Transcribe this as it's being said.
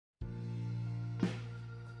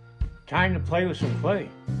Time to play with some clay.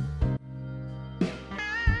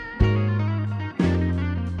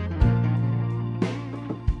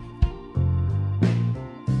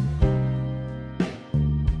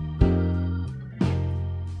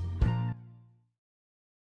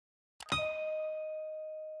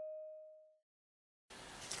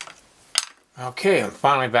 Okay, I'm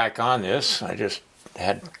finally back on this. I just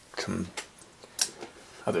had some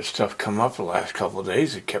other stuff come up the last couple of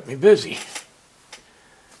days that kept me busy.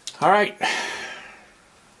 All right.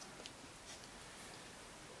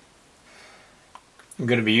 I'm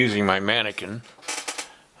going to be using my mannequin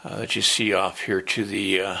that you see off here to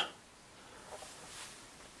the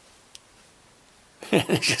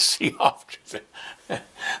just see off to the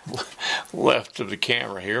left of the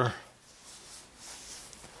camera here.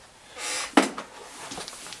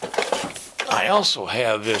 I also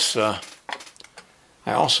have this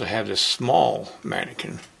small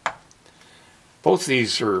mannequin. Both of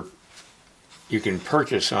these are you can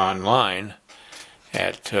purchase online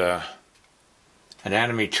at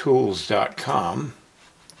anatomytools.com.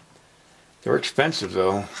 They're expensive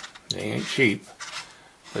though, they ain't cheap,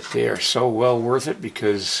 but they are so well worth it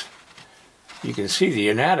because you can see the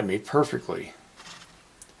anatomy perfectly.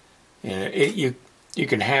 And you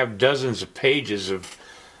can have dozens of pages of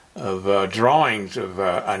drawings of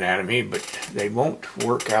anatomy, but they won't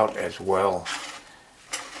work out as well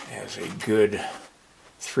as a good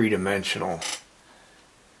three-dimensional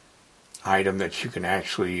item that you can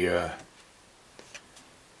actually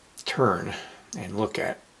turn and look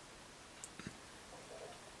at.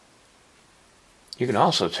 You can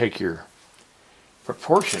also take your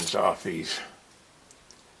proportions off these.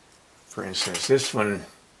 For instance, this one,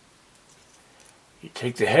 you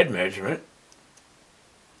take the head measurement,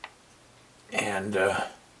 and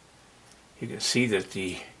you can see that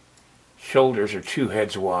the shoulders are 2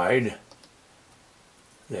 heads wide,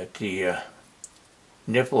 that the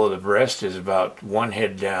nipple of the breast is about 1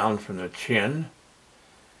 head down from the chin,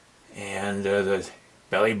 and the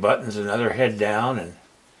belly button's another head down, and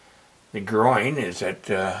the groin is at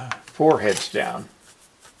 4 heads down.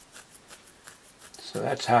 So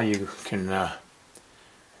that's how you can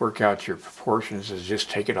work out your proportions, is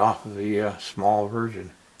just take it off of the small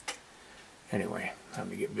version. Anyway, let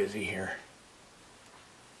me get busy here.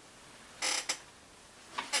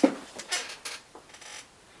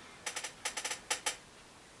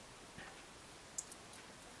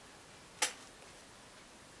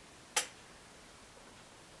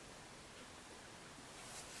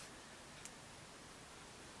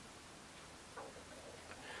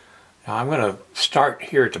 Now I'm going to start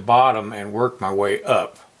here at the bottom and work my way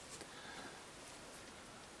up.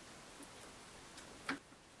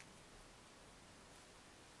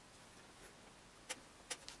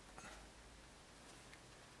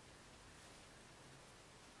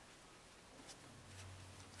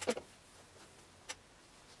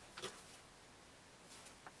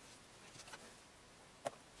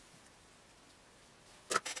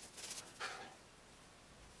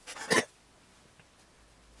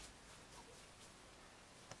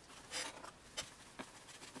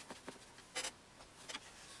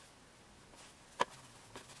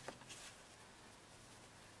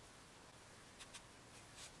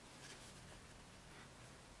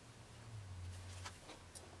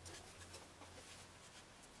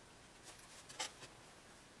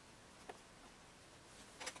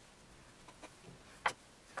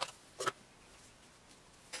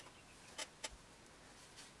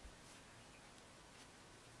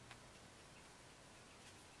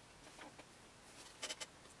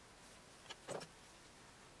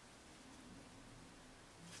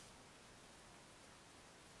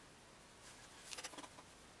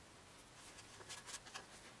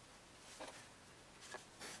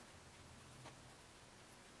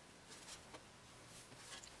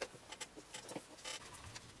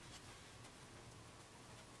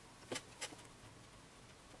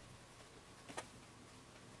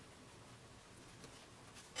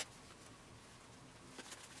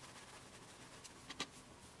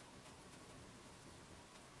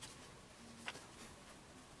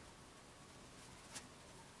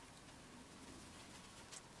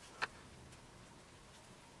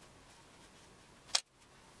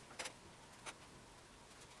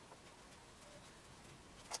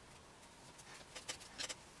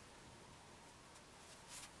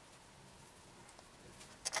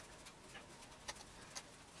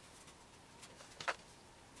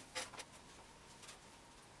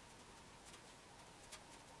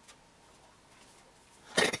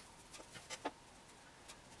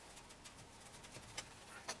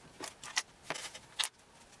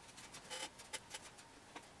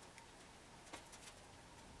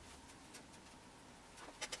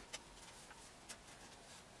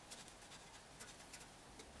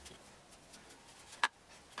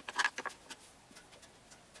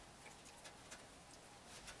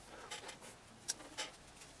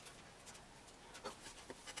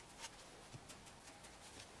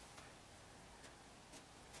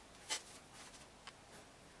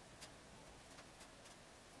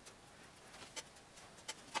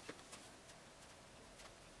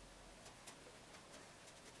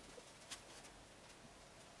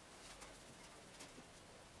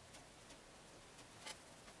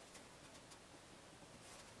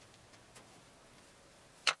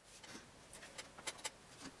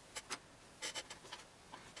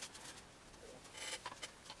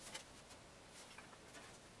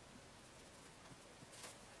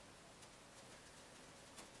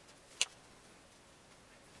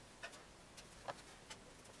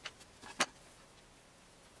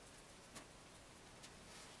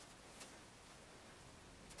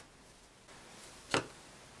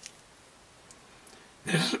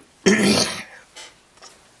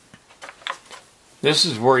 This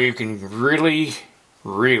is where you can really,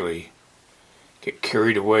 really get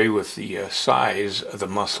carried away with the size of the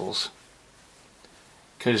muscles,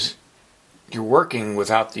 because you're working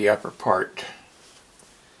without the upper part,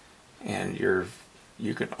 and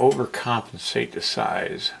you can overcompensate the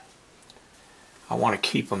size. I want to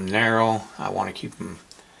keep them narrow. I want to keep them,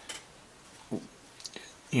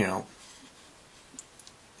 you know,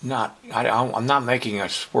 I'm not making a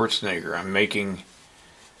Schwarzenegger. I'm making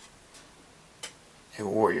a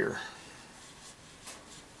warrior.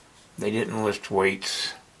 They didn't lift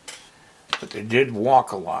weights, but they did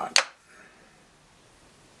walk a lot.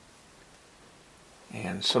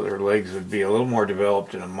 And so their legs would be a little more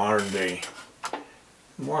developed in a modern day,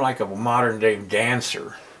 more like a modern day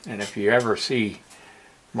dancer. And if you ever see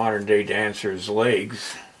modern day dancers'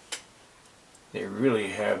 legs, they really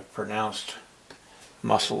have pronounced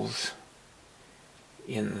muscles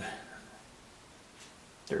in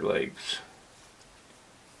their legs.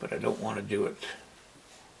 But I don't want to do it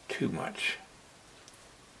too much.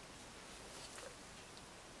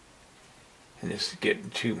 And this is getting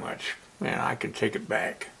too much. Man, I can take it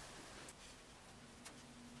back.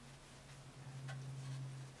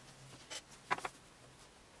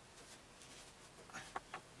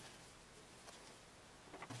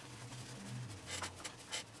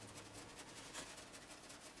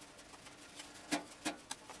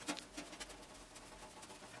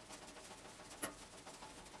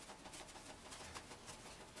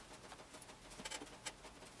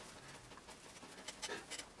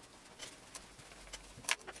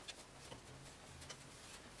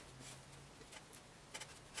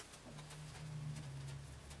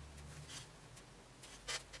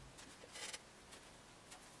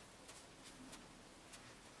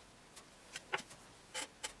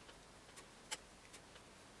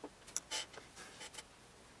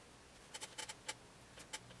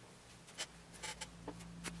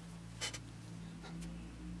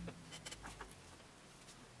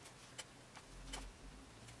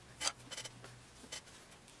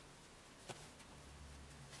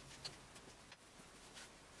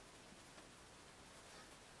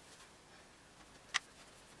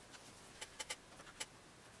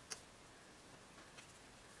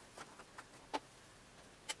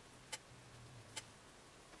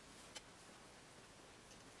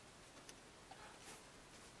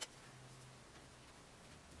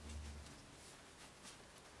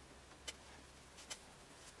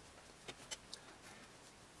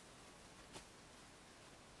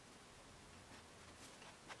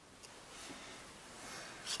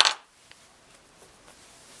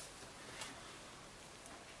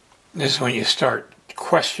 This is when you start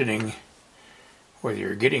questioning whether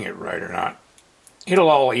you're getting it right or not. It'll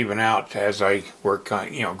all even out as I work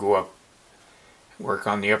on, go up, work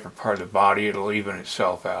on the upper part of the body. It'll even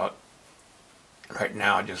itself out. Right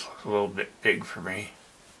now it just looks a little bit big for me.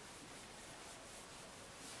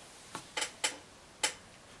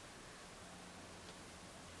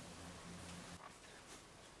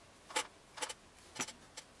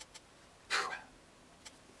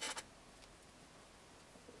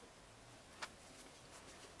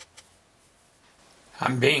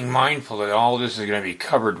 I'm being mindful that all this is going to be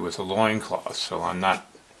covered with a loincloth, so I'm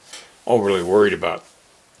not overly worried about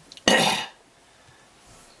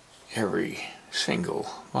every single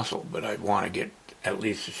muscle, but I want to get at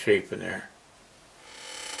least a shape in there.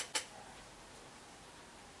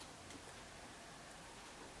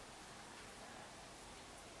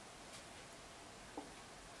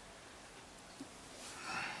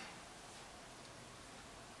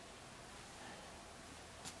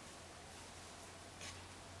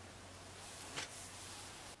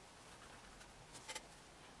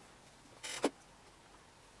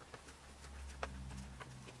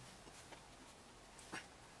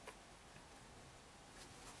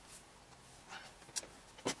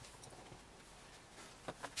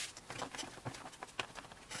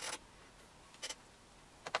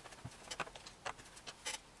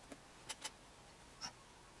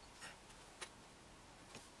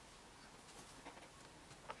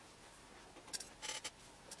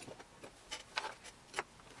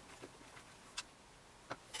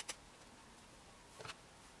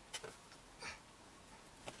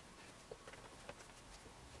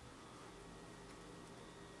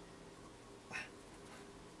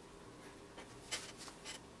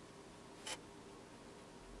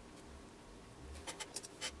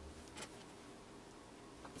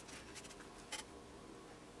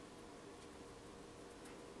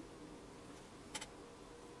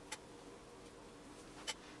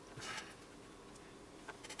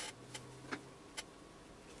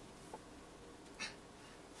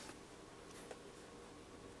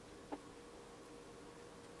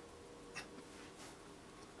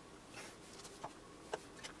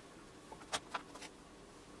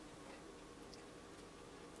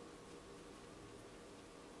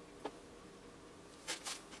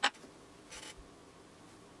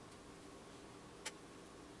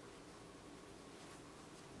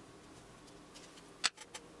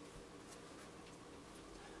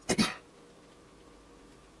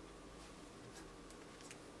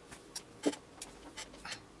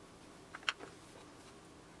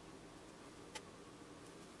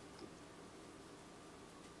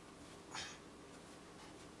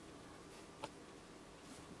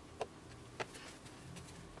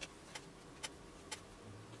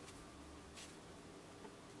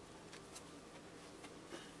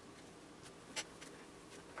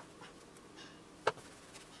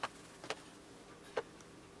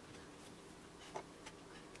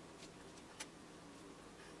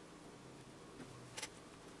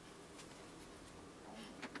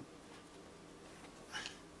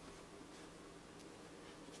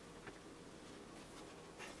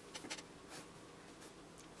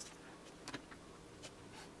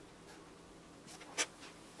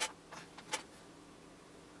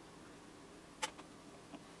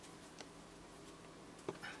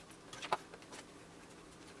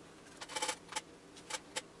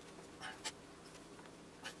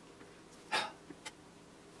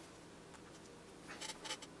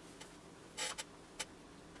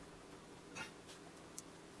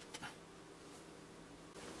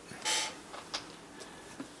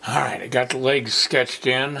 Alright, I got the legs sketched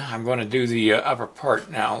in. I'm going to do the upper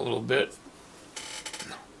part now a little bit.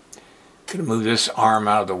 Going to move this arm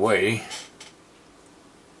out of the way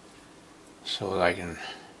so that I can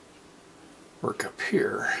work up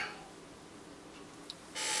here.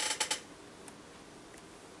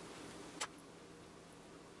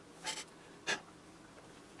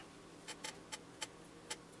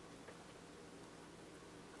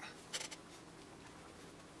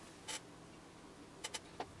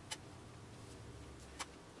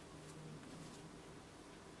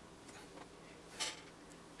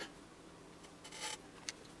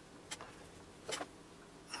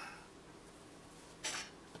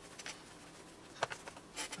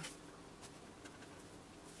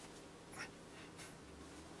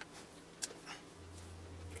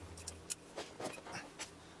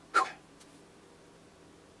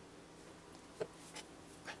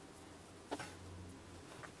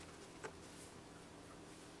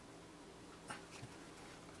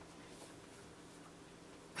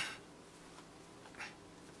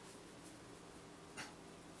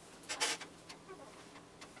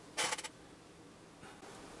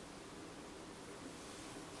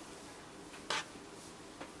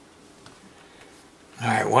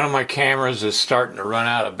 Alright, one of my cameras is starting to run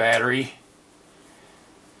out of battery,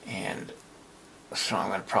 and so I'm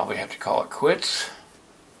going to probably have to call it quits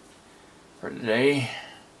for today.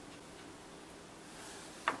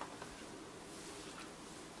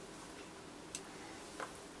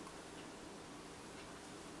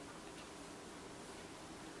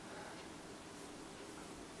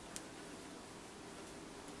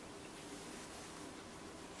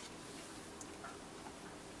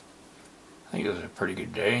 I think it was a pretty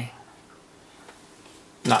good day.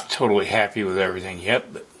 Not totally happy with everything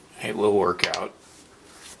yet, but it will work out.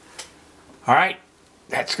 Alright,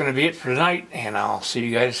 that's going to be it for tonight, and I'll see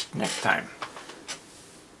you guys next time.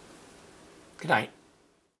 Good night.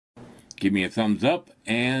 Give me a thumbs up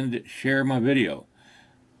and share my video.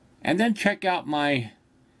 And then check out my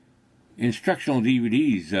instructional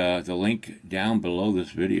DVDs, the link down below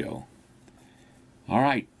this video.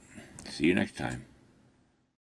 Alright, see you next time.